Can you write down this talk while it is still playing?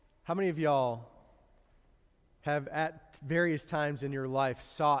How many of y'all have at various times in your life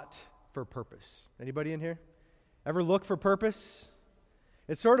sought for purpose? Anybody in here? Ever look for purpose?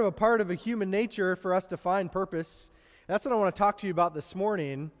 It's sort of a part of a human nature for us to find purpose. That's what I want to talk to you about this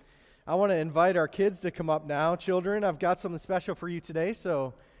morning. I want to invite our kids to come up now. Children, I've got something special for you today,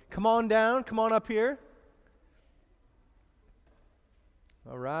 so come on down, come on up here.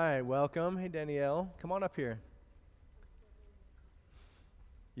 All right, welcome. Hey, Danielle, come on up here.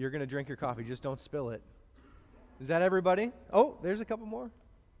 You're going to drink your coffee, just don't spill it. Is that everybody? Oh, there's a couple more.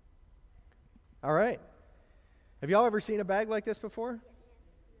 All right. Have y'all ever seen a bag like this before?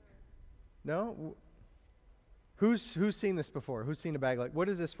 No? Who's seen this before? Who's seen a bag like, what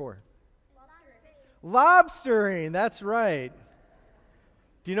is this for? Lobstering, that's right.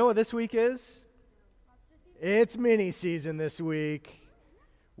 Do you know what this week is? It's mini season this week.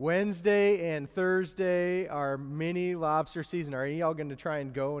 Wednesday and Thursday are mini lobster season. Are any of y'all going to try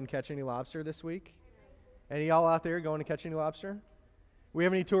and go and catch any lobster this week? Any of y'all out there going to catch any lobster? We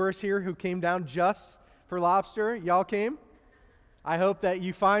have any tourists here who came down just for lobster? Y'all came? I hope that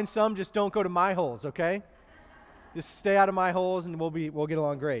you find some. Just don't go to my holes, okay? Just stay out of my holes and we'll get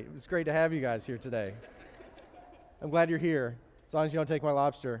along great. It's great to have you guys here today. I'm glad you're here, as long as you don't take my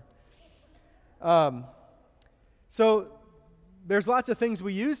lobster. So there's lots of things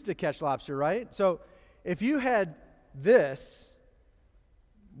we use to catch lobster, right? So if you had this,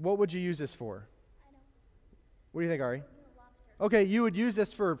 what would you use this for? I know. What do you think, Ari? Lobster. Okay, you would use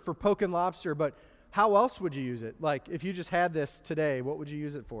this for poking lobster, but how else would you use it? Like, if you just had this today, what would you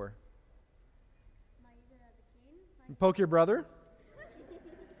use it for? Poke your brother?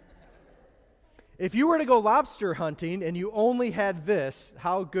 If you were to go lobster hunting and you only had this,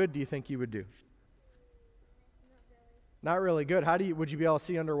 how good do you think you would do? Not really good. Would you be able to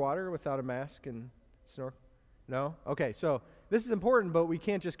see underwater without a mask and snorkel? No? Okay, so this is important, but we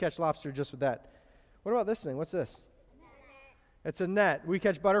can't just catch lobster just with that. What about this thing? What's this? It's a net. We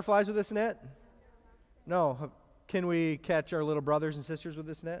catch butterflies with this net? No. Can we catch our little brothers and sisters with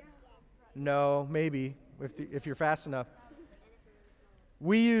this net? No, maybe, if you're fast enough.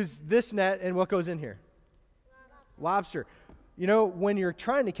 We use this net, and what goes in here? Lobster. You know, when you're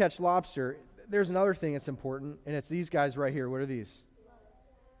trying to catch lobster, there's another thing that's important, and it's these guys right here. What are these?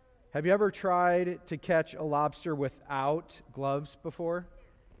 Have you ever tried to catch a lobster without gloves before?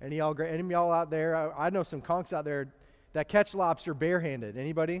 Any of y'all out there? I know some conks out there that catch lobster barehanded.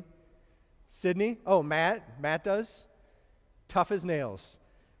 Anybody? Sydney? Oh, Matt. Matt does? Tough as nails.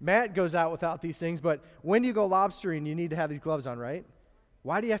 Matt goes out without these things, but when you go lobstering, you need to have these gloves on, right?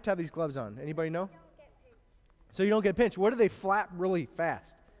 Why do you have to have these gloves on? Anybody know? So you don't get pinched. What do they flap really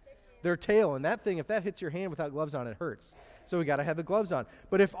fast? Their tail. And that thing, if that hits your hand without gloves on, it hurts. So we got to have the gloves on.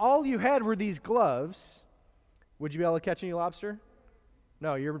 But if all you had were these gloves, would you be able to catch any lobster?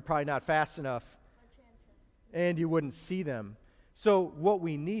 No, you're probably not fast enough. And you wouldn't see them. So what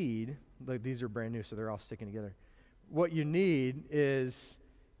we need, like these are brand new, so they're all sticking together. What you need is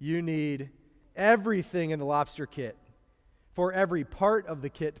you need everything in the lobster kit for every part of the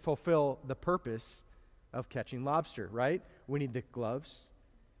kit to fulfill the purpose of catching lobster, right? We need the gloves.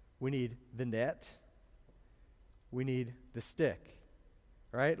 We need the net. We need the stick,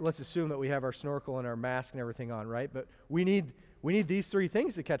 right? Let's assume that we have our snorkel and our mask and everything on, right? But we need these three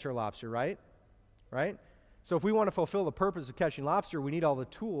things to catch our lobster, right? Right? So if we want to fulfill the purpose of catching lobster, we need all the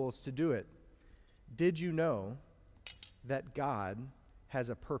tools to do it. Did you know that God has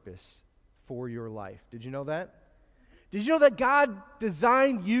a purpose for your life? Did you know that? Did you know that God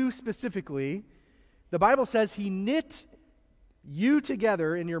designed you specifically? The Bible says He knit you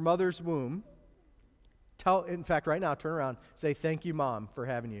together in your mother's womb. In fact, right now, turn around, say, thank you, Mom, for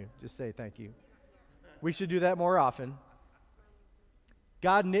having you. Just say thank you. We should do that more often.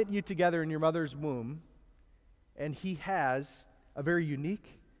 God knit you together in your mother's womb, and He has a very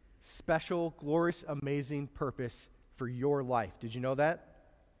unique, special, glorious, amazing purpose for your life. Did you know that?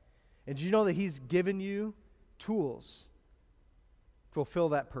 And did you know that He's given you tools to fulfill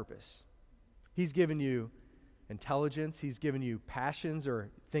that purpose? He's given you intelligence. He's given you passions or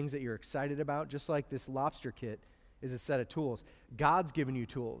things that you're excited about, just like this lobster kit is a set of tools. God's given you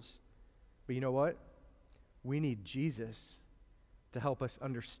tools. But you know what? We need Jesus to help us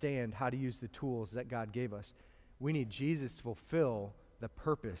understand how to use the tools that God gave us. We need Jesus to fulfill the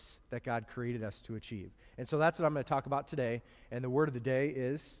purpose that God created us to achieve. And so that's what I'm going to talk about today. And the word of the day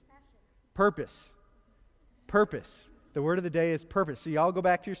is purpose. Purpose. The word of the day is purpose. So y'all go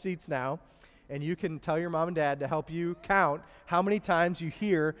back to your seats now, and you can tell your mom and dad to help you count how many times you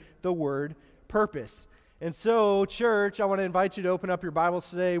hear the word purpose. And so, church, I want to invite you to open up your Bibles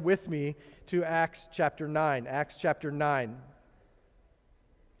today with me to Acts chapter 9. Acts chapter 9.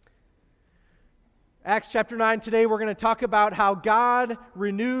 Acts chapter 9, today we're going to talk about how God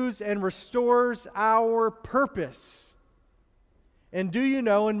renews and restores our purpose. And do you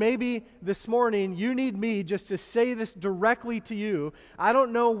know, and maybe this morning you need me just to say this directly to you. I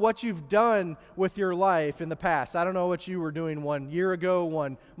don't know what you've done with your life in the past. I don't know what you were doing 1 year ago,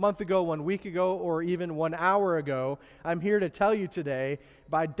 1 month ago, 1 week ago, or even 1 hour ago. I'm here to tell you today,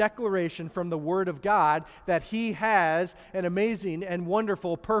 by declaration from the Word of God, that He has an amazing and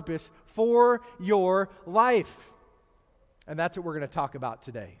wonderful purpose for your life. And that's what we're going to talk about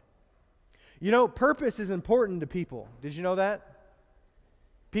today. You know, purpose is important to people. Did you know that?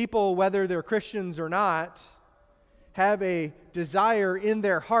 People, whether they're Christians or not, have a desire in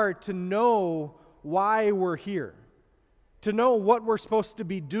their heart to know why we're here, to know what we're supposed to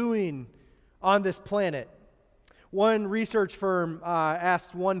be doing on this planet. One research firm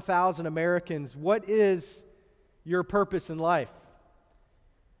asked 1,000 Americans, "What is your purpose in life?"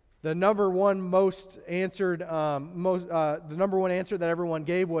 The number one answer that everyone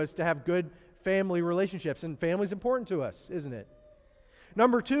gave was to have good family relationships, and family's important to us, isn't it?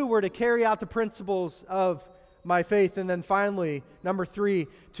 Number 2, we're to carry out the principles of my faith. And then finally, number 3,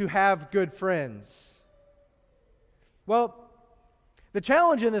 to have good friends. Well, the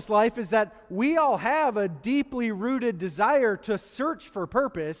challenge in this life is that we all have a deeply rooted desire to search for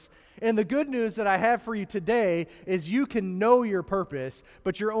purpose. And the good news that I have for you today is you can know your purpose,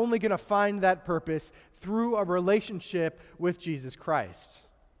 but you're only going to find that purpose through a relationship with Jesus Christ.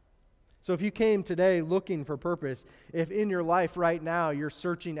 So if you came today looking for purpose, if in your life right now you're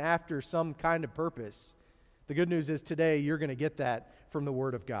searching after some kind of purpose, the good news is today you're going to get that from the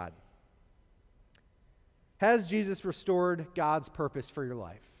Word of God. Has Jesus restored God's purpose for your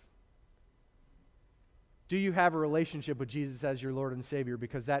life? Do you have a relationship with Jesus as your Lord and Savior?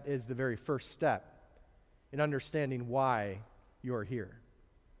 Because that is the very first step in understanding why you're here.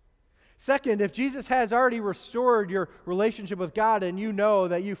 Second, if Jesus has already restored your relationship with God and you know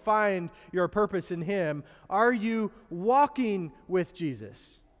that you find your purpose in Him, are you walking with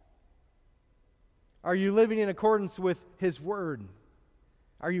Jesus? Are you living in accordance with His Word?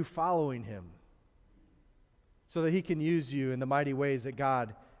 Are you following Him so that He can use you in the mighty ways that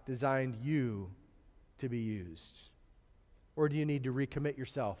God designed you to be used? Or do you need to recommit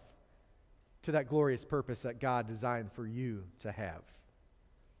yourself to that glorious purpose that God designed for you to have?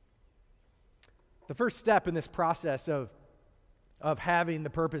 The first step in this process of having the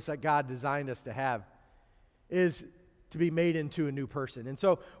purpose that God designed us to have is to be made into a new person. And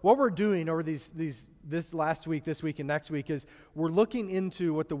so what we're doing over this last week, this week, and next week is we're looking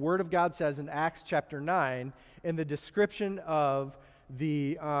into what the Word of God says in Acts chapter 9 in the description of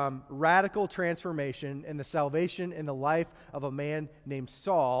the radical transformation and the salvation in the life of a man named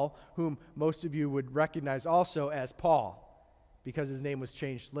Saul, whom most of you would recognize also as Paul, because his name was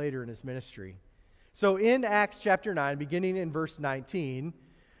changed later in his ministry. So in Acts chapter 9, beginning in verse 19,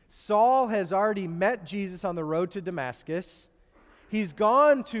 Saul has already met Jesus on the road to Damascus. He's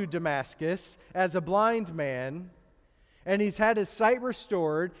gone to Damascus as a blind man, and he's had his sight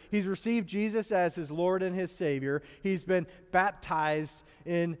restored. He's received Jesus as his Lord and his Savior. He's been baptized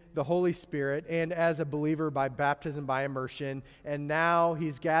in the Holy Spirit and as a believer by baptism by immersion. And now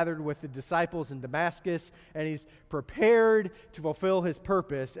he's gathered with the disciples in Damascus, and he's prepared to fulfill his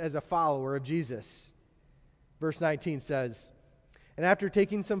purpose as a follower of Jesus. Verse 19 says, "And after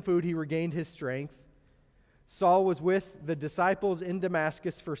taking some food, he regained his strength. Saul was with the disciples in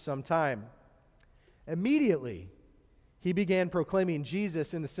Damascus for some time. Immediately, he began proclaiming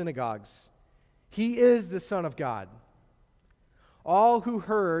Jesus in the synagogues. 'He is the Son of God.' All who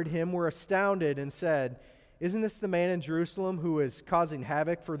heard him were astounded and said, 'Isn't this the man in Jerusalem who is causing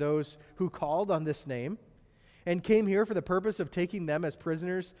havoc for those who called on this name and came here for the purpose of taking them as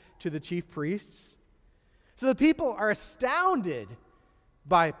prisoners to the chief priests?' So the people are astounded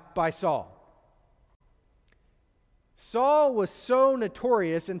by Saul. Saul was so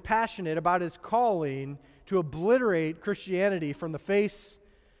notorious and passionate about his calling to obliterate Christianity from the face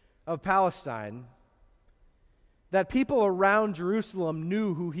of Palestine that people around Jerusalem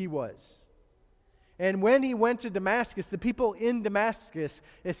knew who he was. And when he went to Damascus, the people in Damascus,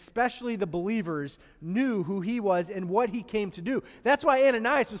 especially the believers, knew who he was and what he came to do. That's why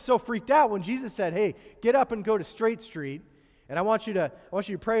Ananias was so freaked out when Jesus said, 'Hey, get up and go to Straight Street, and I want you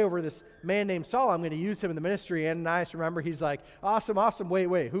to pray over this man named Saul. I'm going to use him in the ministry.' Ananias, remember, he's like, 'Awesome.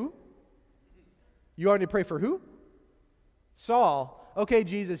 Wait, who? You want me to pray for who?' 'Saul.' 'Okay,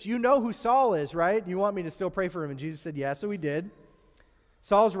 Jesus, you know who Saul is, right? You want me to still pray for him?' And Jesus said, 'Yeah,' so he did.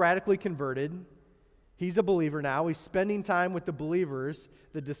 Saul's radically converted. He's a believer now. He's spending time with the believers,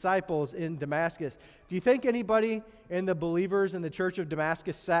 the disciples in Damascus. Do you think anybody in the believers in the church of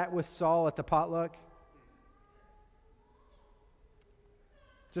Damascus sat with Saul at the potluck?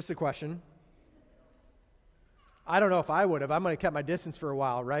 Just a question. I don't know if I would have. I'm going to keep my distance for a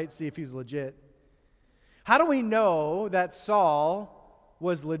while, right? See if he's legit. How do we know that Saul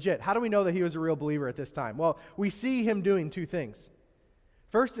was legit? How do we know that he was a real believer at this time? Well, we see him doing two things.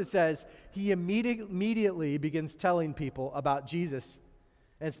 First, it says he immediately begins telling people about Jesus,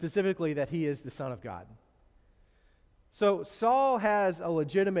 and specifically that he is the Son of God. So Saul has a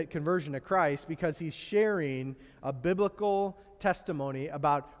legitimate conversion to Christ because he's sharing a biblical testimony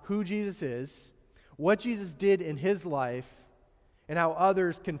about who Jesus is, what Jesus did in his life, and how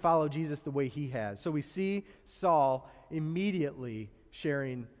others can follow Jesus the way he has. So we see Saul immediately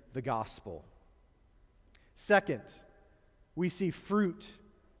sharing the gospel. Second, we see fruit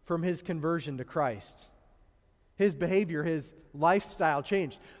from his conversion to Christ. His behavior, his lifestyle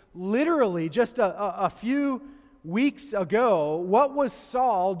changed. Literally, just a few weeks ago, what was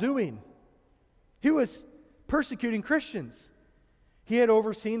Saul doing? He was persecuting Christians. He had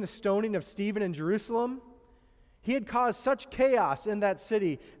overseen the stoning of Stephen in Jerusalem. He had caused such chaos in that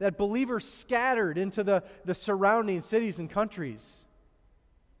city that believers scattered into the surrounding cities and countries.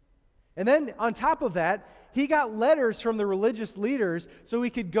 And then on top of that, he got letters from the religious leaders so he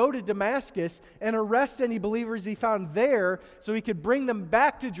could go to Damascus and arrest any believers he found there so he could bring them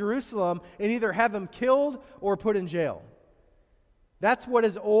back to Jerusalem and either have them killed or put in jail. That's what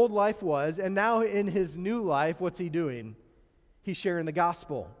his old life was, and now in his new life, what's he doing? He's sharing the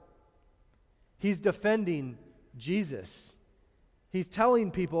gospel. He's defending Jesus. He's telling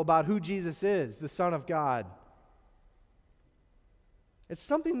people about who Jesus is, the Son of God. It's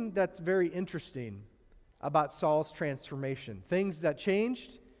something that's very interesting about Saul's transformation. Things that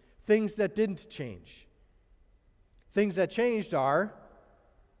changed, things that didn't change. Things that changed are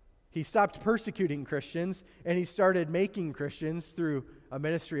he stopped persecuting Christians and he started making Christians through a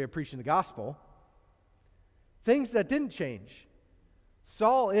ministry of preaching the gospel. Things that didn't change.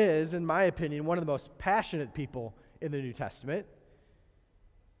 Saul is, in my opinion, one of the most passionate people in the New Testament.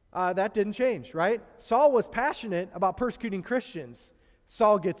 That didn't change, right? Saul was passionate about persecuting Christians.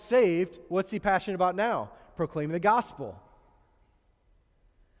 Saul gets saved. What's he passionate about now? Proclaiming the gospel.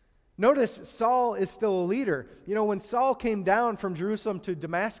 Notice Saul is still a leader. You know, when Saul came down from Jerusalem to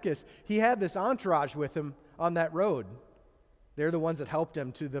Damascus, he had this entourage with him on that road. They're the ones that helped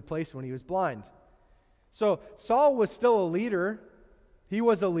him to the place when he was blind. So Saul was still a leader. He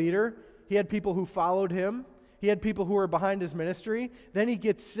was a leader. He had people who followed him. He had people who were behind his ministry. Then he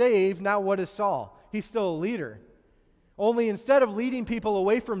gets saved. Now what is Saul? He's still a leader. Only instead of leading people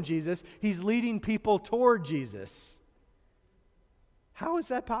away from Jesus, he's leading people toward Jesus. How is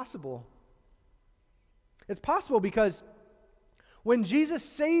that possible? It's possible because when Jesus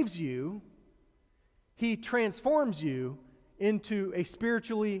saves you, he transforms you into a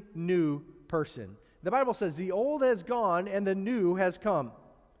spiritually new person. The Bible says the old has gone and the new has come.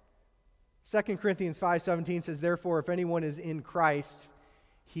 2 Corinthians 5:17 says, therefore, if anyone is in Christ,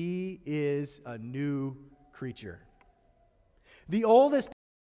 he is a new creature. The old is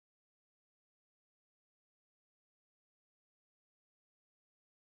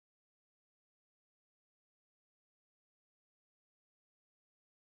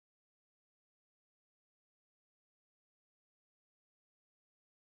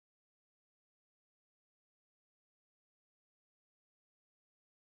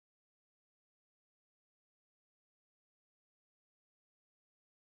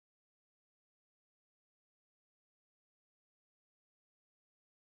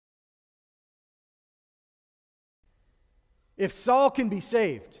if Saul can be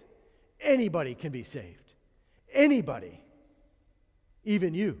saved, anybody can be saved. Anybody.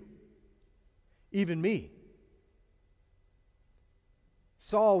 Even you. Even me.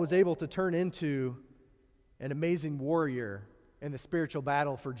 Saul was able to turn into an amazing warrior in the spiritual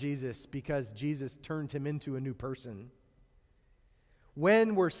battle for Jesus because Jesus turned him into a new person.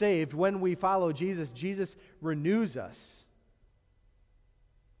 When we're saved, when we follow Jesus, Jesus renews us.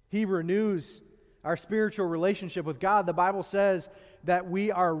 He renews our spiritual relationship with God. The Bible says that we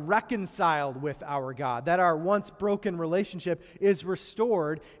are reconciled with our God, that our once broken relationship is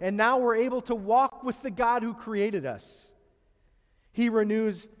restored, and now we're able to walk with the God who created us. He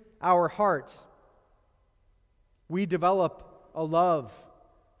renews our heart. We develop a love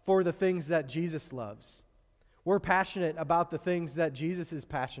for the things that Jesus loves. We're passionate about the things that Jesus is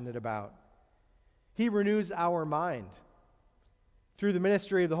passionate about. He renews our mind. Through the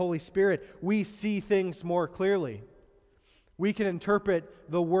ministry of the Holy Spirit, we see things more clearly. We can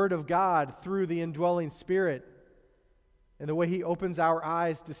interpret the Word of God through the indwelling Spirit and the way He opens our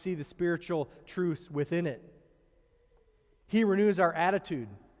eyes to see the spiritual truths within it. He renews our attitude,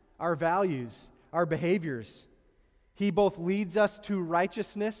 our values, our behaviors. He both leads us to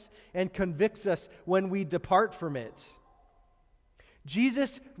righteousness and convicts us when we depart from it.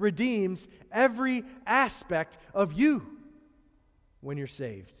 Jesus redeems every aspect of you when you're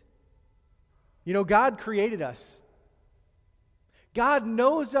saved. You know, God created us. God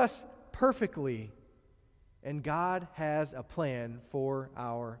knows us perfectly, and God has a plan for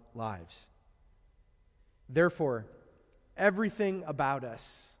our lives. Therefore, everything about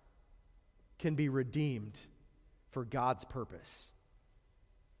us can be redeemed for God's purpose.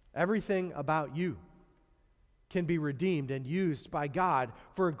 Everything about you can be redeemed and used by God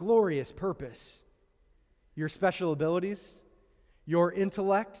for a glorious purpose. Your special abilities, your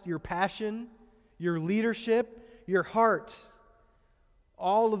intellect, your passion, your leadership, your heart,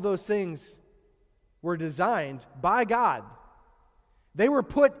 all of those things were designed by God. They were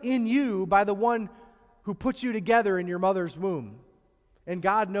put in you by the one who put you together in your mother's womb. And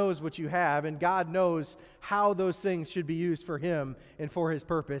God knows what you have, and God knows how those things should be used for Him and for His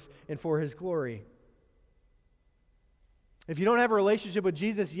purpose and for His glory. If you don't have a relationship with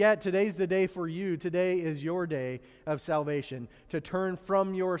Jesus yet, today's the day for you. Today is your day of salvation, to turn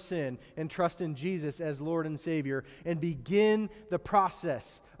from your sin and trust in Jesus as Lord and Savior and begin the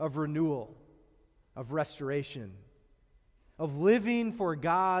process of renewal, of restoration, of living for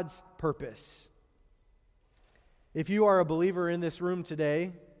God's purpose. If you are a believer in this room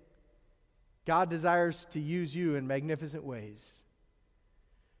today, God desires to use you in magnificent ways.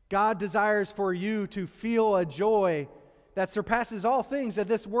 God desires for you to feel a joy that surpasses all things that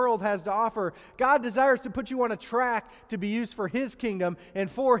this world has to offer. God desires to put you on a track to be used for His kingdom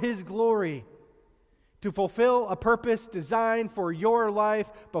and for His glory, to fulfill a purpose designed for your life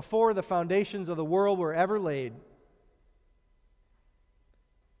before the foundations of the world were ever laid.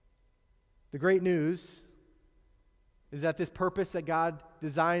 The great news is that this purpose that God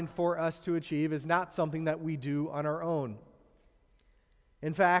designed for us to achieve is not something that we do on our own.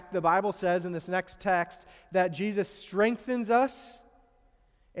 In fact, the Bible says in this next text that Jesus strengthens us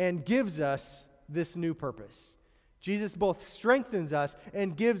and gives us this new purpose. Jesus both strengthens us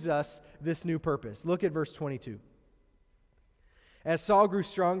and gives us this new purpose. Look at verse 22. As Saul grew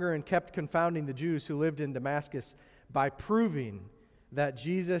stronger and kept confounding the Jews who lived in Damascus by proving that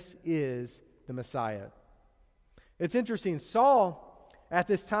Jesus is the Messiah. It's interesting, Saul, at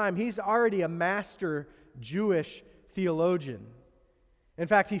this time, he's already a master Jewish theologian. In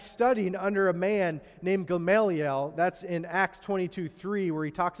fact, he's studying under a man named Gamaliel. That's in Acts 22:3, where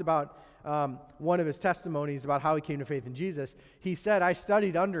he talks about one of his testimonies about how he came to faith in Jesus. He said, I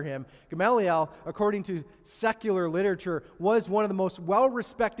studied under him. Gamaliel, according to secular literature, was one of the most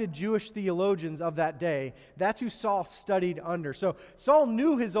well-respected Jewish theologians of that day. That's who Saul studied under. So Saul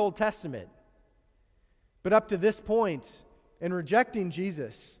knew his Old Testament. But up to this point, in rejecting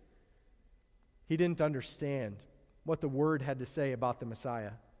Jesus, he didn't understand what the Word had to say about the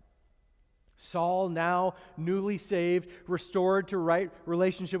Messiah. Saul, now newly saved, restored to right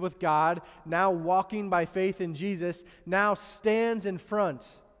relationship with God, now walking by faith in Jesus, now stands in front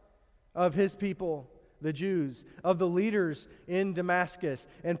of his people, the Jews, of the leaders in Damascus,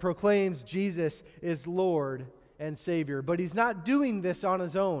 and proclaims Jesus is Lord and Savior. But he's not doing this on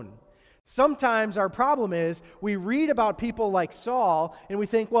his own. Sometimes our problem is we read about people like Saul and we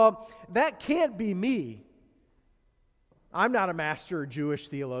think, well, that can't be me. I'm not a master Jewish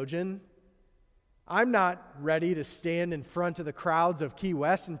theologian. I'm not ready to stand in front of the crowds of Key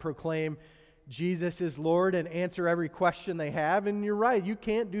West and proclaim Jesus is Lord and answer every question they have. And you're right, you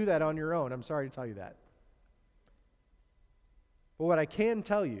can't do that on your own. I'm sorry to tell you that. But what I can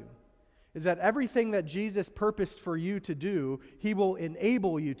tell you is that everything that Jesus purposed for you to do, He will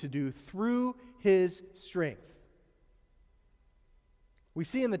enable you to do through His strength. We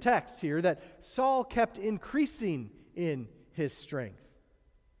see in the text here that Saul kept increasing in his strength.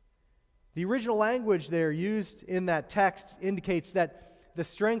 The original language there used in that text indicates that the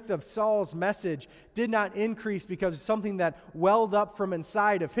strength of Saul's message did not increase because of something that welled up from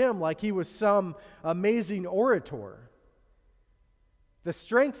inside of him like he was some amazing orator. The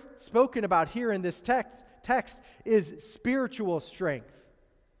strength spoken about here in this text is spiritual strength.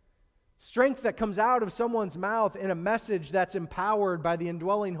 Strength that comes out of someone's mouth in a message that's empowered by the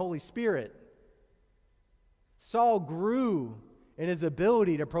indwelling Holy Spirit. Saul grew in his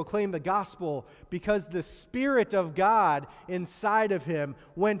ability to proclaim the gospel because the Spirit of God inside of him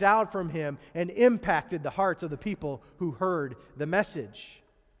went out from him and impacted the hearts of the people who heard the message.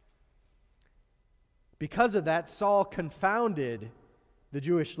 Because of that, Saul confounded the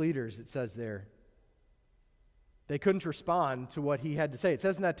Jewish leaders, it says there. They couldn't respond to what he had to say. It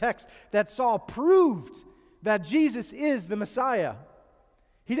says in that text that Saul proved that Jesus is the Messiah.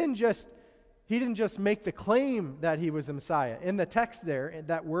 He didn't just He didn't just make the claim that he was the Messiah. In the text there,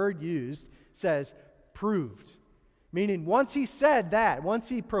 that word used says proved. Meaning once he said that, once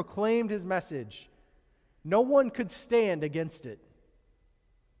he proclaimed his message, no one could stand against it.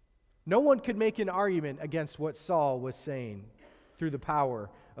 No one could make an argument against what Saul was saying through the power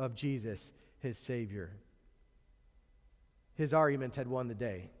of Jesus, his Savior. His argument had won the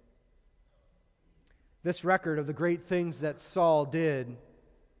day. This record of the great things that Saul did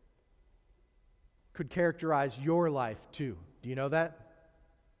could characterize your life too. Do you know that?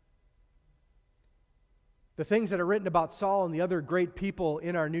 The things that are written about Saul and the other great people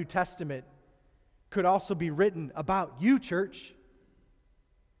in our New Testament could also be written about you, church.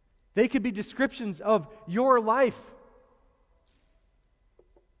 They could be descriptions of your life.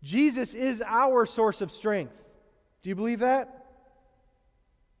 Jesus is our source of strength. Do you believe that?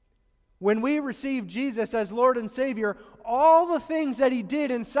 When we receive Jesus as Lord and Savior, all the things that he did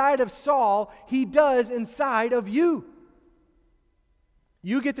inside of Saul, he does inside of you.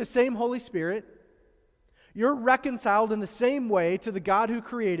 You get the same Holy Spirit. You're reconciled in the same way to the God who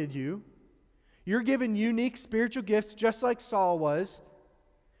created you. You're given unique spiritual gifts just like Saul was.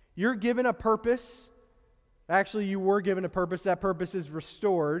 You're given a purpose. Actually, you were given a purpose. That purpose is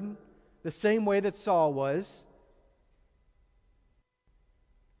restored the same way that Saul was.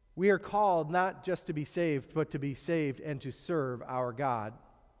 We are called not just to be saved, but to be saved and to serve our God.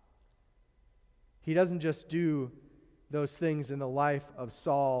 He doesn't just do those things in the life of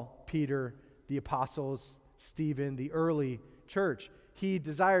Saul, Peter, the apostles, Stephen, the early church. He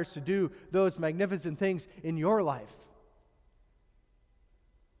desires to do those magnificent things in your life.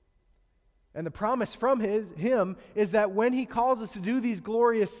 And the promise from him is that when he calls us to do these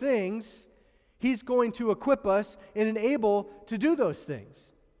glorious things, he's going to equip us and enable to do those things.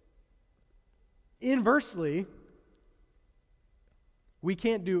 Inversely, we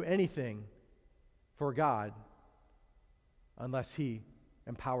can't do anything for God unless he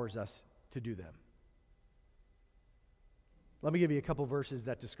empowers us to do them. Let me give you a couple verses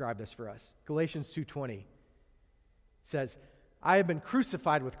that describe this for us. Galatians 2:20 says, I have been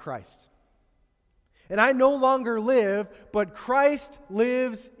crucified with Christ, and I no longer live, but Christ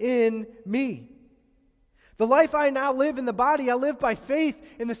lives in me. The life I now live in the body, I live by faith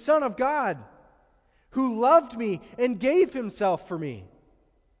in the Son of God, who loved me and gave himself for me.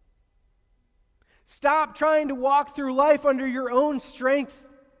 Stop trying to walk through life under your own strength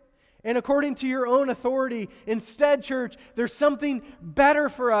and according to your own authority. Instead, church, there's something better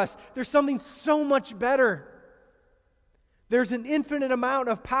for us. There's something so much better. There's an infinite amount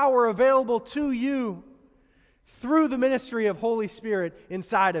of power available to you through the ministry of Holy Spirit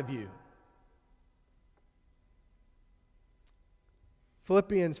inside of you.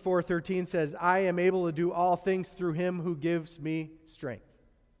 Philippians 4:13 says, I am able to do all things through him who gives me strength.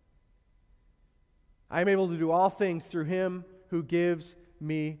 I am able to do all things through him who gives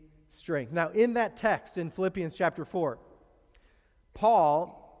me strength. Now, in that text in Philippians chapter 4,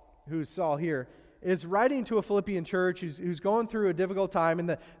 Paul, who's Saul here, is writing to a Philippian church who's going through a difficult time, and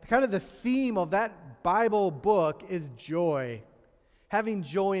the theme of that Bible book is joy. Having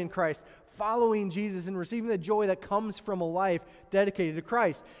joy in Christ, following Jesus and receiving the joy that comes from a life dedicated to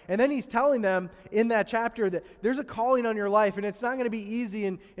Christ. And then he's telling them in that chapter that there's a calling on your life, and it's not going to be easy,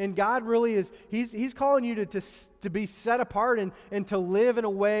 and God really is, he's calling you to be set apart and to live in a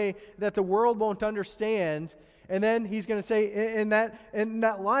way that the world won't understand. And then he's going to say, in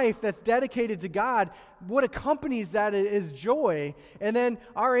that life that's dedicated to God, what accompanies that is joy. And then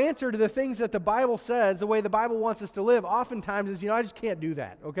our answer to the things that the Bible says, the way the Bible wants us to live, oftentimes is, I just can't do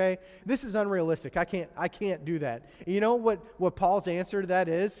that, okay? This is unrealistic. I can't do that. And you know what Paul's answer to that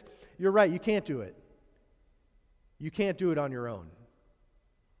is? You're right, you can't do it. You can't do it on your own.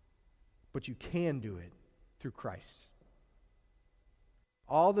 But you can do it through Christ.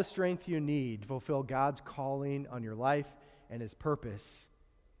 All the strength you need to fulfill God's calling on your life and his purpose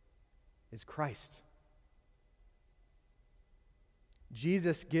is Christ.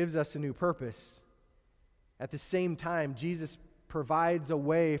 Jesus gives us a new purpose. At the same time, Jesus provides a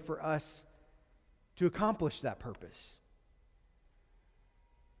way for us to accomplish that purpose.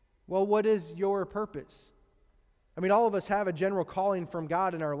 Well, what is your purpose? All of us have a general calling from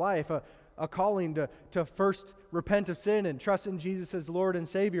God in our life, a calling to first repent of sin and trust in Jesus as Lord and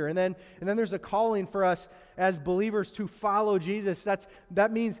Savior. And then there's a calling for us as believers to follow Jesus.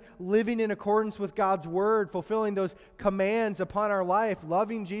 That means living in accordance with God's Word, fulfilling those commands upon our life,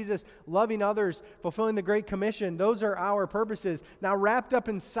 loving Jesus, loving others, fulfilling the Great Commission. Those are our purposes. Now, wrapped up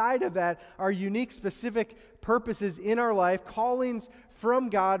inside of that are unique, specific purposes in our life, callings from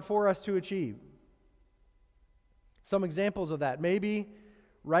God for us to achieve. Some examples of that. Maybe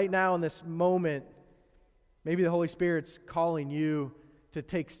right now in this moment, maybe the Holy Spirit's calling you to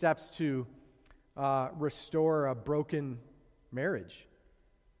take steps to restore a broken marriage.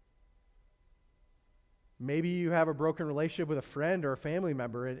 Maybe you have a broken relationship with a friend or a family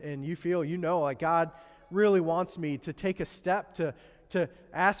member, and you feel, like God really wants me to take a step to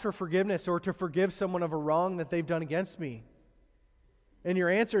ask for forgiveness or to forgive someone of a wrong that they've done against me. And your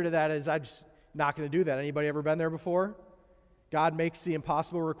answer to that is, I'm just not going to do that. Anybody ever been there before? God makes the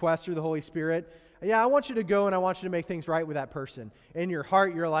impossible request through the Holy Spirit. Yeah, I want you to go and I want you to make things right with that person. In your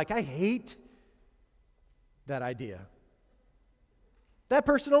heart, you're like, I hate that idea. That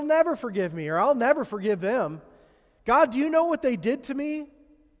person will never forgive me, or I'll never forgive them. God, do you know what they did to me?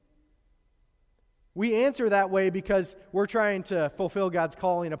 We answer that way because we're trying to fulfill God's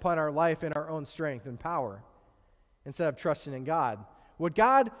calling upon our life in our own strength and power instead of trusting in God. What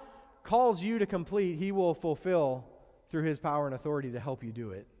God calls you to complete, He will fulfill through His power and authority to help you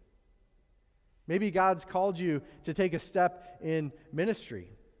do it. Maybe God's called you to take a step in ministry,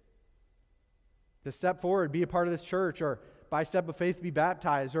 to step forward, be a part of this church, or by step of faith be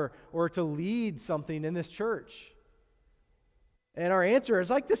baptized, or to lead something in this church. And our answer is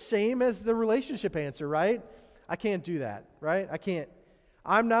like the same as the relationship answer, right? I can't do that, right?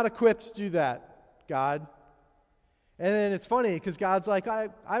 I'm not equipped to do that, God. And then it's funny because God's like,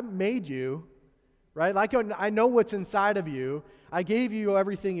 I made you, right? Like, I know what's inside of you. I gave you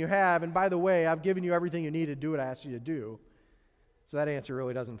everything you have, and by the way, I've given you everything you need to do what I asked you to do. So that answer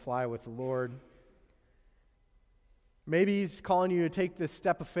really doesn't fly with the Lord. Maybe He's calling you to take this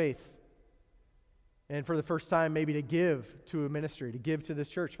step of faith, and for the first time, maybe to give to a ministry, to give to this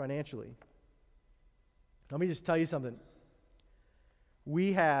church financially. Let me just tell you something.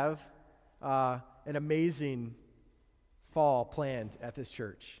 We have an amazing fall planned at this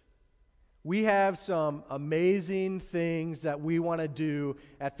church. We have some amazing things that we want to do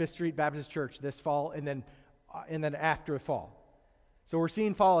at Fifth Street Baptist Church this fall and then after the fall. So we're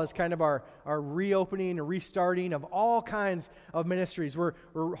seeing fall as kind of our reopening and restarting of all kinds of ministries. We're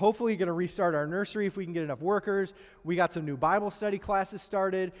hopefully going to restart our nursery if we can get enough workers. We got some new Bible study classes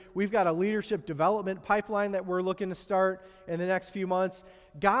started. We've got a leadership development pipeline that we're looking to start in the next few months.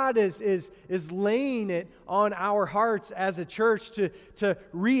 God is laying it on our hearts as a church to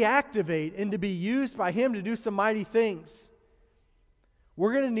reactivate and to be used by Him to do some mighty things.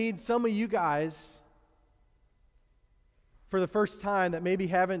 We're going to need some of you guys for the first time that maybe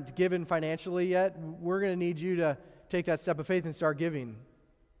haven't given financially yet. We're going to need you to take that step of faith and start giving.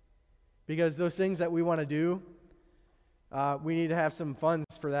 Because those things that we want to do, we need to have some funds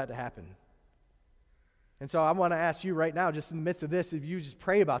for that to happen. And so I want to ask you right now, just in the midst of this, if you just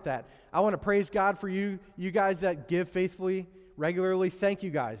pray about that. I want to praise God for you guys that give faithfully, regularly. Thank you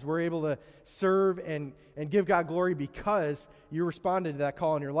guys. We're able to serve and give God glory because you responded to that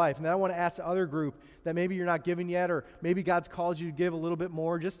call in your life. And then I want to ask the other group that maybe you're not giving yet, or maybe God's called you to give a little bit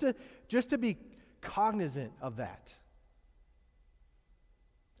more, just to be cognizant of that.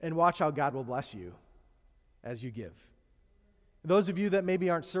 And watch how God will bless you as you give. Those of you that maybe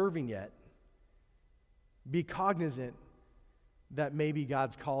aren't serving yet, be cognizant that maybe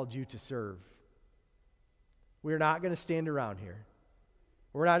God's called you to serve. We're not going to stand around here.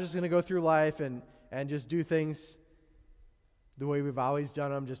 We're not just going to go through life and just do things the way we've always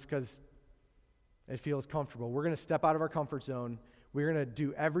done them just because it feels comfortable. We're going to step out of our comfort zone. We're going to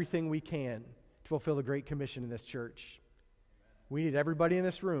do everything we can to fulfill the Great Commission in this church. We need everybody in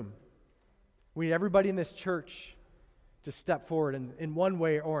this room. We need everybody in this church to step forward and in one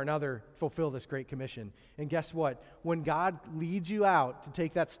way or another fulfill this Great Commission. And guess what? When God leads you out to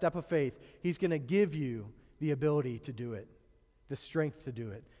take that step of faith, He's going to give you the ability to do it, the strength to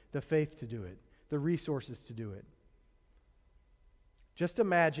do it, the faith to do it, the resources to do it. Just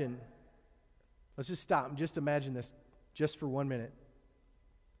imagine, let's just stop and just imagine this just for 1 minute.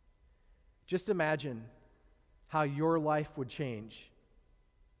 Just imagine how your life would change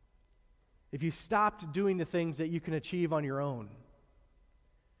if you stopped doing the things that you can achieve on your own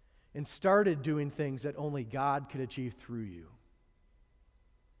and started doing things that only God could achieve through you.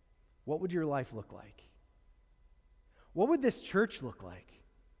 What would your life look like? What would this church look like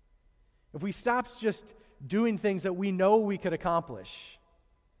if we stopped just doing things that we know we could accomplish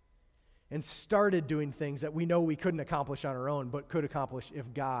and started doing things that we know we couldn't accomplish on our own but could accomplish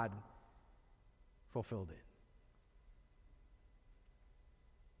if God fulfilled it?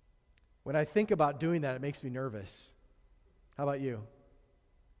 When I think about doing that, it makes me nervous. How about you?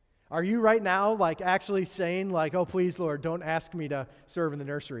 Are you right now actually saying oh, please, Lord, don't ask me to serve in the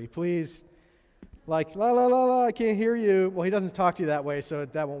nursery. Please. La, la, la, la, I can't hear you. Well, He doesn't talk to you that way, so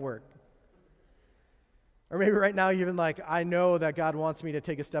that won't work. Or maybe right now even like, I know that God wants me to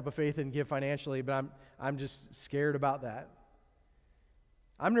take a step of faith and give financially, but I'm just scared about that.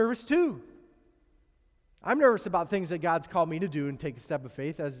 I'm nervous too. I'm nervous about things that God's called me to do and take a step of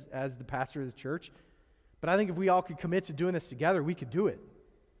faith as the pastor of the church. But I think if we all could commit to doing this together, we could do it.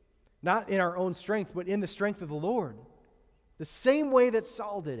 Not in our own strength, but in the strength of the Lord. The same way that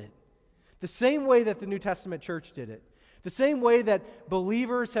Saul did it. The same way that the New Testament church did it. The same way that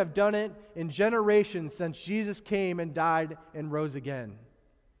believers have done it in generations since Jesus came and died and rose again.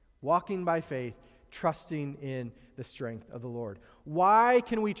 Walking by faith, trusting in the strength of the Lord. Why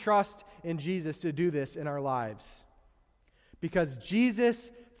can we trust in Jesus to do this in our lives? Because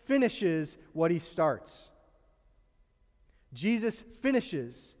Jesus finishes what he starts. Jesus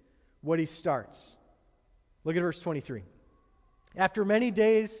finishes what he starts. Look at verse 23. After many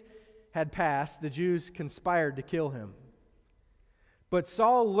days had passed, the Jews conspired to kill him. But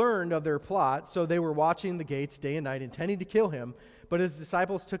Saul learned of their plot, so they were watching the gates day and night, intending to kill him. But his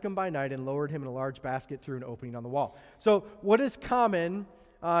disciples took him by night and lowered him in a large basket through an opening on the wall. So what is common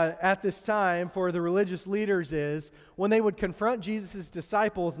at this time for the religious leaders is when they would confront Jesus'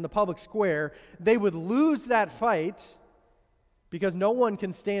 disciples in the public square, they would lose that fight because no one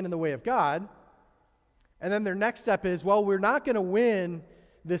can stand in the way of God. And then their next step is, well, we're not going to win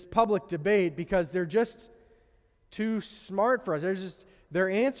this public debate because they're just too smart for us. Their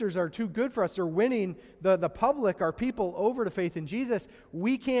answers are too good for us. They're winning the public, our people, over to faith in Jesus.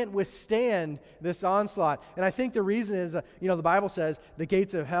 We can't withstand this onslaught. And I think the reason is, the Bible says the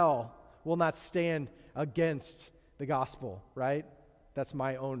gates of hell will not stand against the gospel, right? That's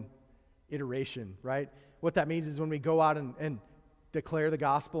my own iteration, right? What that means is when we go out and declare the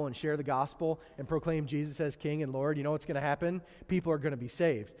gospel and share the gospel and proclaim Jesus as King and Lord, you know what's going to happen? People are going to be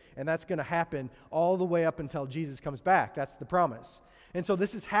saved. And that's going to happen all the way up until Jesus comes back. That's the promise. And so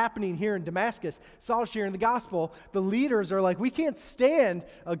this is happening here in Damascus. Saul's sharing the gospel. The leaders are like, we can't stand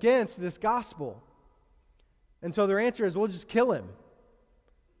against this gospel. And so their answer is, we'll just kill him.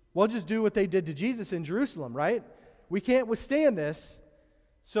 We'll just do what they did to Jesus in Jerusalem, right? We can't withstand this,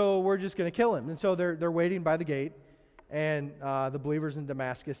 so we're just going to kill him. And so they're waiting by the gate. And the believers in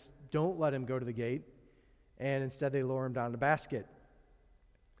Damascus don't let him go to the gate, and instead they lower him down in a basket.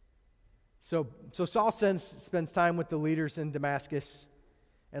 So Saul spends time with the leaders in Damascus,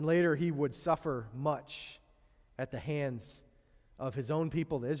 and later he would suffer much at the hands of his own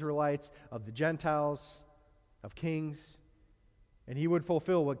people, the Israelites, of the Gentiles, of kings, and he would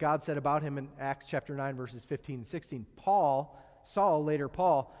fulfill what God said about him in Acts chapter 9, verses 15 and 16. Saul, later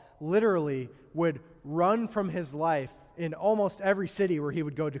Paul, literally would run from his life in almost every city where he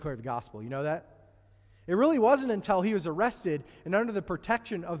would go declare the gospel. You know that? It really wasn't until he was arrested and under the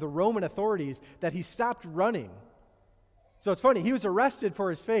protection of the Roman authorities that he stopped running. So it's funny, he was arrested for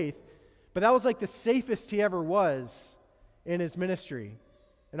his faith, but that was like the safest he ever was in his ministry.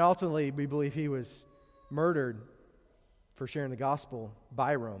 And ultimately, we believe he was murdered for sharing the gospel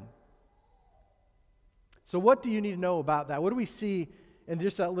by Rome. So what do you need to know about that? What do we see in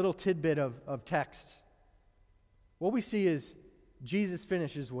just that little tidbit of text? What we see is Jesus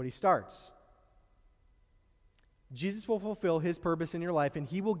finishes what he starts. Jesus will fulfill his purpose in your life, and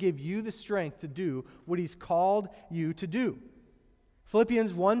he will give you the strength to do what he's called you to do.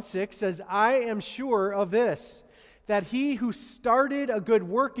 Philippians 1:6 says, I am sure of this, that he who started a good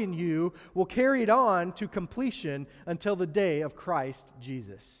work in you will carry it on to completion until the day of Christ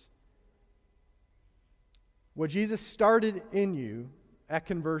Jesus. What Jesus started in you at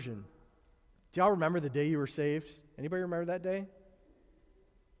conversion. Do y'all remember the day you were saved? Anybody remember that day?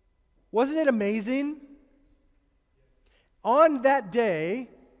 Wasn't it amazing? On that day,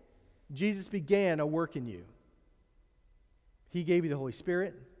 Jesus began a work in you. He gave you the Holy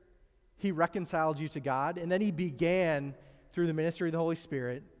Spirit. He reconciled you to God. And then he began, through the ministry of the Holy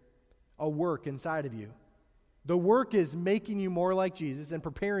Spirit, a work inside of you. The work is making you more like Jesus and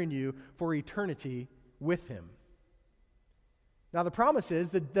preparing you for eternity with him. Now the promise is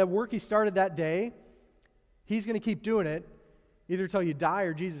that the work he started that day, he's going to keep doing it either until you die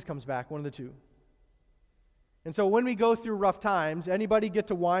or Jesus comes back, one of the two. And so when we go through rough times, anybody get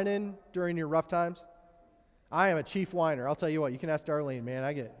to whining during your rough times? I am a chief whiner. I'll tell you what, you can ask Darlene, man.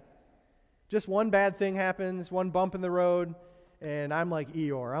 I get just one bad thing happens, one bump in the road, and I'm like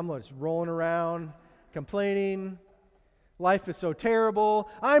Eeyore. I'm just rolling around, complaining. Life is so terrible.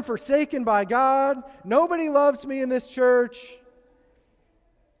 I'm forsaken by God. Nobody loves me in this church.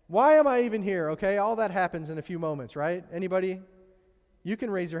 Why am I even here? Okay, all that happens in a few moments, right? Anybody? You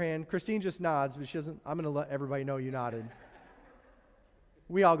can raise your hand. Christine just nods, but she doesn't. I'm going to let everybody know you nodded.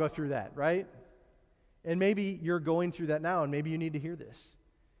 We all go through that, right? And maybe you're going through that now, and maybe you need to hear this.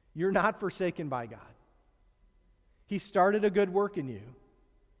 You're not forsaken by God. He started a good work in you.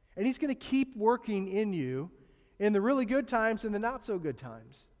 And He's going to keep working in you in the really good times and the not so good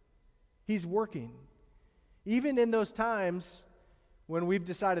times. He's working. Even in those times when we've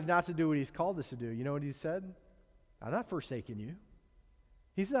decided not to do what He's called us to do. You know what He said? I'm not forsaking you.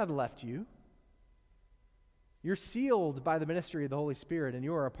 He's not left you. You're sealed by the ministry of the Holy Spirit, and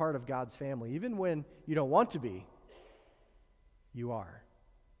you are a part of God's family. Even when you don't want to be, you are.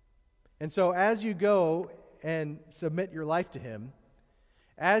 And so as you go and submit your life to Him,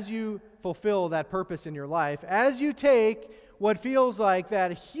 as you fulfill that purpose in your life, as you take what feels like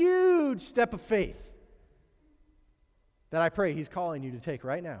that huge step of faith that I pray He's calling you to take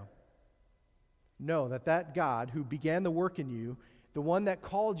right now, know that God who began the work in you, the one that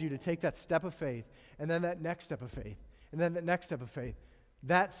called you to take that step of faith, and then that next step of faith, and then that next step of faith,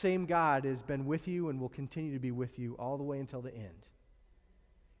 that same God has been with you and will continue to be with you all the way until the end.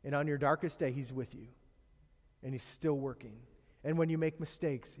 And on your darkest day, He's with you, and He's still working. And when you make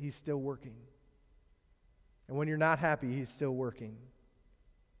mistakes, He's still working. And when you're not happy, He's still working.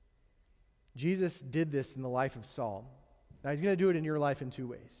 Jesus did this in the life of Saul. Now, He's going to do it in your life in two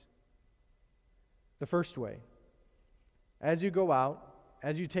ways. The first way, as you go out,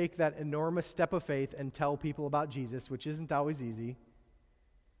 as you take that enormous step of faith and tell people about Jesus, which isn't always easy,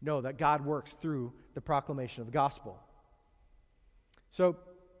 know that God works through the proclamation of the gospel. So,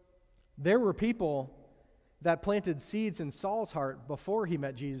 there were people that planted seeds in Saul's heart before he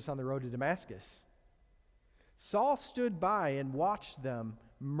met Jesus on the road to Damascus. Saul stood by and watched them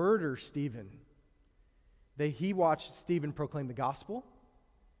murder Stephen. He watched Stephen proclaim the gospel.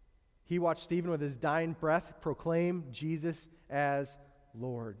 He watched Stephen with his dying breath proclaim Jesus as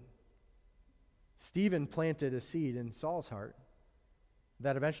Lord. Stephen planted a seed in Saul's heart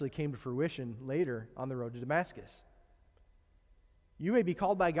that eventually came to fruition later on the road to Damascus. You may be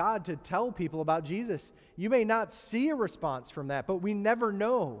called by God to tell people about Jesus. You may not see a response from that, but we never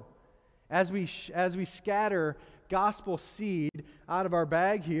know. As we scatter gospel seed out of our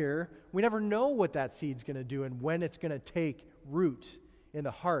bag here, we never know what that seed's going to do and when it's going to take root in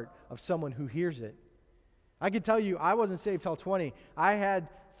the heart of someone who hears it. I can tell you, I wasn't saved till 20. I had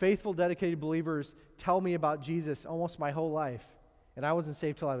faithful, dedicated believers tell me about Jesus almost my whole life, and I wasn't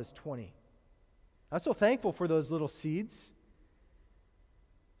saved till I was 20. I'm so thankful for those little seeds.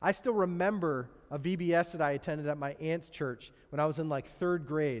 I still remember a VBS that I attended at my aunt's church when I was in like third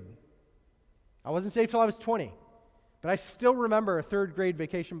grade. I wasn't saved till I was 20, but I still remember a third grade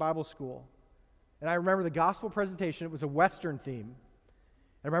vacation Bible school. And I remember the gospel presentation. It was a Western theme.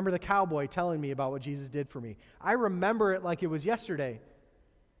 I remember the cowboy telling me about what Jesus did for me. I remember it like it was yesterday.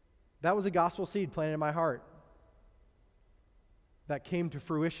 That was a gospel seed planted in my heart that came to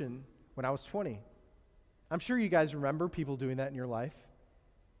fruition when I was 20. I'm sure you guys remember people doing that in your life.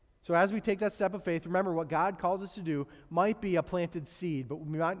 So as we take that step of faith, remember what God calls us to do might be a planted seed, but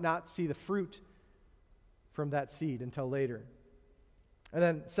we might not see the fruit from that seed until later. And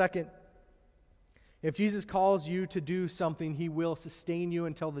then second, if Jesus calls you to do something, He will sustain you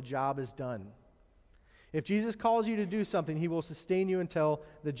until the job is done. If Jesus calls you to do something, He will sustain you until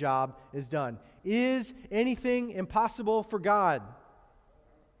the job is done. Is anything impossible for God?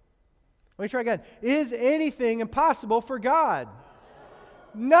 Let me try again. Is anything impossible for God?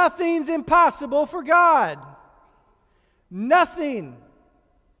 Nothing's impossible for God. Nothing.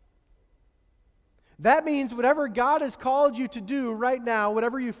 That means whatever God has called you to do right now,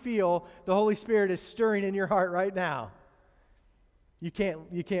 whatever you feel, the Holy Spirit is stirring in your heart right now. You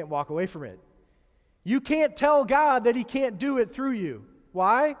can't walk away from it. You can't tell God that He can't do it through you.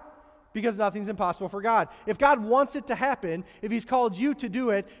 Why? Because nothing's impossible for God. If God wants it to happen, if He's called you to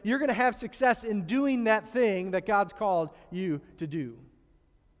do it, you're going to have success in doing that thing that God's called you to do.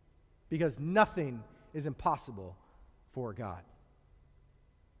 Because nothing is impossible for God.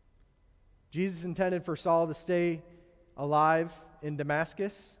 Jesus intended for Saul to stay alive in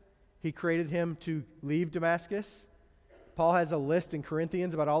Damascus. He created him to leave Damascus. Paul has a list in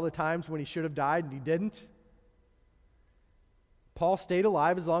Corinthians about all the times when he should have died and he didn't. Paul stayed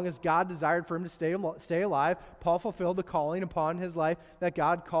alive as long as God desired for him to stay alive. Paul fulfilled the calling upon his life that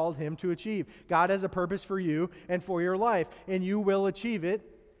God called him to achieve. God has a purpose for you and for your life, and you will achieve it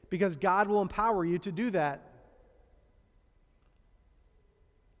because God will empower you to do that.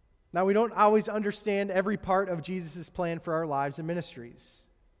 Now, we don't always understand every part of Jesus' plan for our lives and ministries,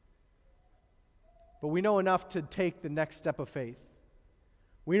 but we know enough to take the next step of faith.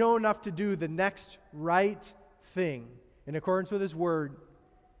 We know enough to do the next right thing in accordance with His Word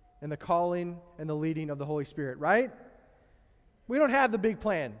and the calling and the leading of the Holy Spirit, right? We don't have the big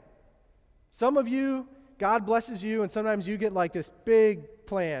plan. Some of you, God blesses you, and sometimes you get like this big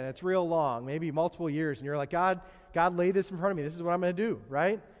plan. It's real long, maybe multiple years, and you're like, God laid this in front of me. This is what I'm going to do,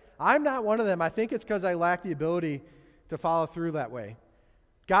 right? I'm not one of them. I think it's because I lack the ability to follow through that way.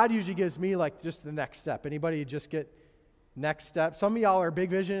 God usually gives me like just the next step. Anybody just get next step? Some of y'all are big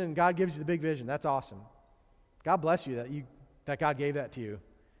vision, and God gives you the big vision. That's awesome. God bless you that God gave that to you.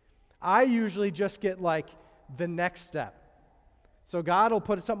 I usually just get like the next step. So God will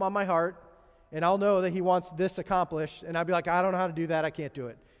put something on my heart, and I'll know that he wants this accomplished, and I'll be like, I don't know how to do that. I can't do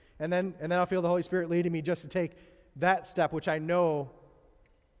it. And then I'll feel the Holy Spirit leading me just to take that step, which I know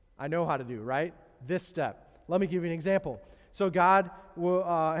how to do, right? This step. Let me give you an example. So God will,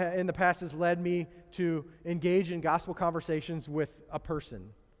 in the past has led me to engage in gospel conversations with a person.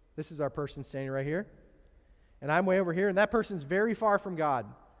 This is our person standing right here. And I'm way over here, and that person's very far from God,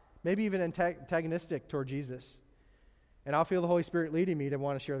 maybe even antagonistic toward Jesus. And I'll feel the Holy Spirit leading me to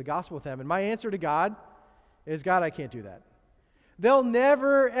want to share the gospel with them. And my answer to God is, God, I can't do that. They'll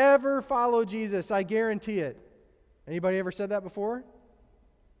never, ever follow Jesus. I guarantee it. Anybody ever said that before?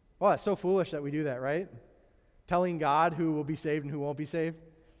 Well, it's so foolish that we do that, right? Telling God who will be saved and who won't be saved.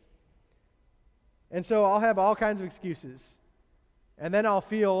 And so I'll have all kinds of excuses. And then I'll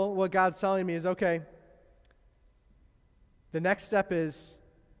feel what God's telling me is, okay, the next step is,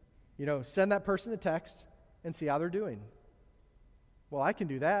 send that person a text and see how they're doing. Well, I can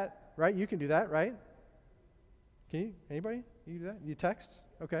do that, right? You can do that, right? Can you? Anybody? You do that? You text?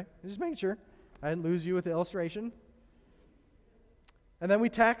 Okay. Just making sure I didn't lose you with the illustration. And then we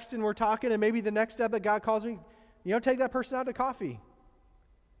text and we're talking, and maybe the next step that God calls me, take that person out to coffee.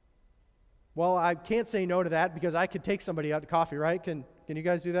 Well, I can't say no to that because I could take somebody out to coffee, right? Can you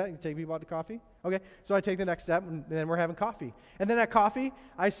guys do that? You can take people out to coffee? Okay, so I take the next step, and then we're having coffee. And then at coffee,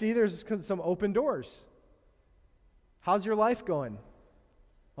 I see there's some open doors. How's your life going?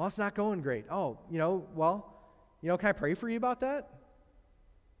 Well, it's not going great. Oh, can I pray for you about that?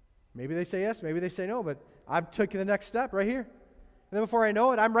 Maybe they say yes, maybe they say no, but I've taken the next step right here. And then before I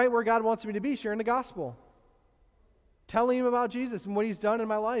know it, I'm right where God wants me to be, sharing the gospel. Telling him about Jesus and what he's done in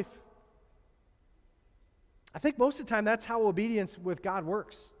my life. I think most of the time that's how obedience with God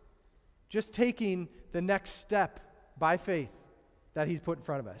works. Just taking the next step by faith that he's put in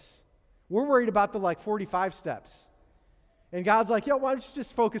front of us. We're worried about the 45 steps. And God's like, why don't you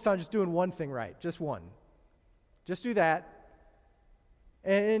just focus on just doing one thing right? Just one. Just do that.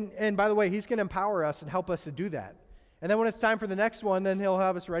 And by the way, he's going to empower us and help us to do that. And then when it's time for the next one, then he'll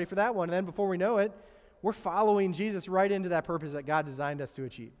have us ready for that one. And then before we know it, we're following Jesus right into that purpose that God designed us to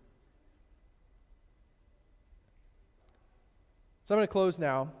achieve. So I'm going to close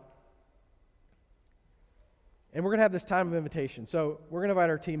now. And we're going to have this time of invitation. So we're going to invite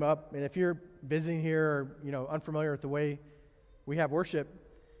our team up. And if you're visiting here or unfamiliar with the way we have worship,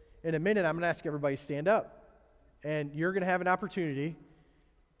 in a minute I'm going to ask everybody to stand up. And you're going to have an opportunity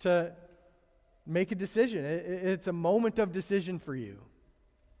to make a decision. It's a moment of decision for you.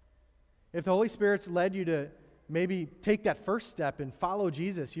 If the Holy Spirit's led you to maybe take that first step and follow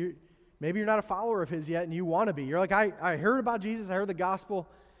Jesus, maybe you're not a follower of his yet and you want to be. You're like, I heard about Jesus, I heard the gospel,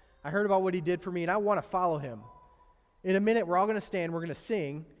 I heard about what he did for me, and I want to follow him. In a minute, we're all going to stand, we're going to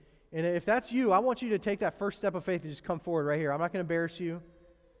sing, and if that's you, I want you to take that first step of faith and just come forward right here. I'm not going to embarrass you. I'm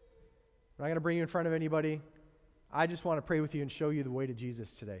not going to bring you in front of anybody. I just want to pray with you and show you the way to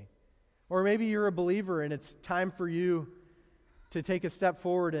Jesus today. Or maybe you're a believer and it's time for you to take a step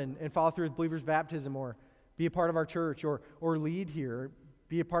forward and follow through with believer's baptism, or be a part of our church, or lead here,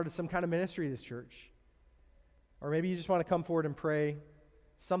 be a part of some kind of ministry of this church. Or maybe you just want to come forward and pray.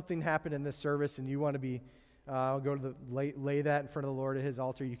 Something happened in this service and you want to be, go to lay that in front of the Lord at his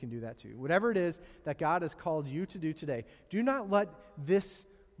altar, you can do that too. Whatever it is that God has called you to do today, do not let this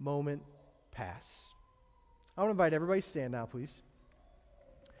moment pass. I want to invite everybody to stand now, please,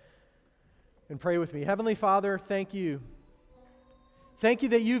 and pray with me. Heavenly Father, thank you. Thank you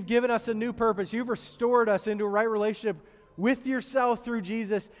that you've given us a new purpose. You've restored us into a right relationship with yourself through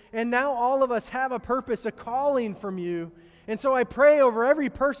Jesus. And now all of us have a purpose, a calling from you. And so I pray over every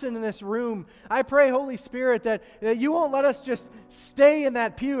person in this room. I pray, Holy Spirit, that you won't let us just stay in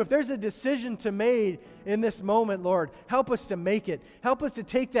that pew. If there's a decision to make in this moment, Lord, help us to make it. Help us to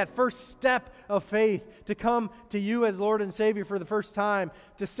take that first step of faith, to come to you as Lord and Savior for the first time,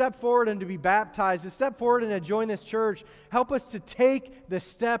 to step forward and to be baptized, to step forward and to join this church. Help us to take the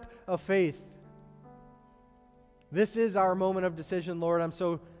step of faith. This is our moment of decision, Lord. I'm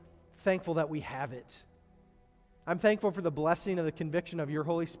so thankful that we have it. I'm thankful for the blessing of the conviction of your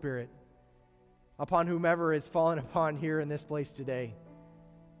Holy Spirit upon whomever is fallen upon here in this place today.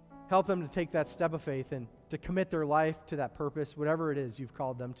 Help them to take that step of faith and to commit their life to that purpose, whatever it is you've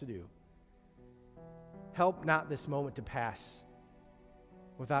called them to do. Help not this moment to pass.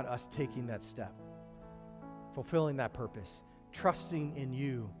 without us taking that step, fulfilling that purpose, trusting in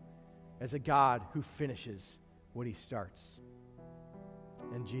you as a God who finishes what he starts.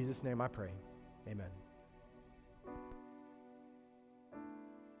 In Jesus' name I pray. Amen.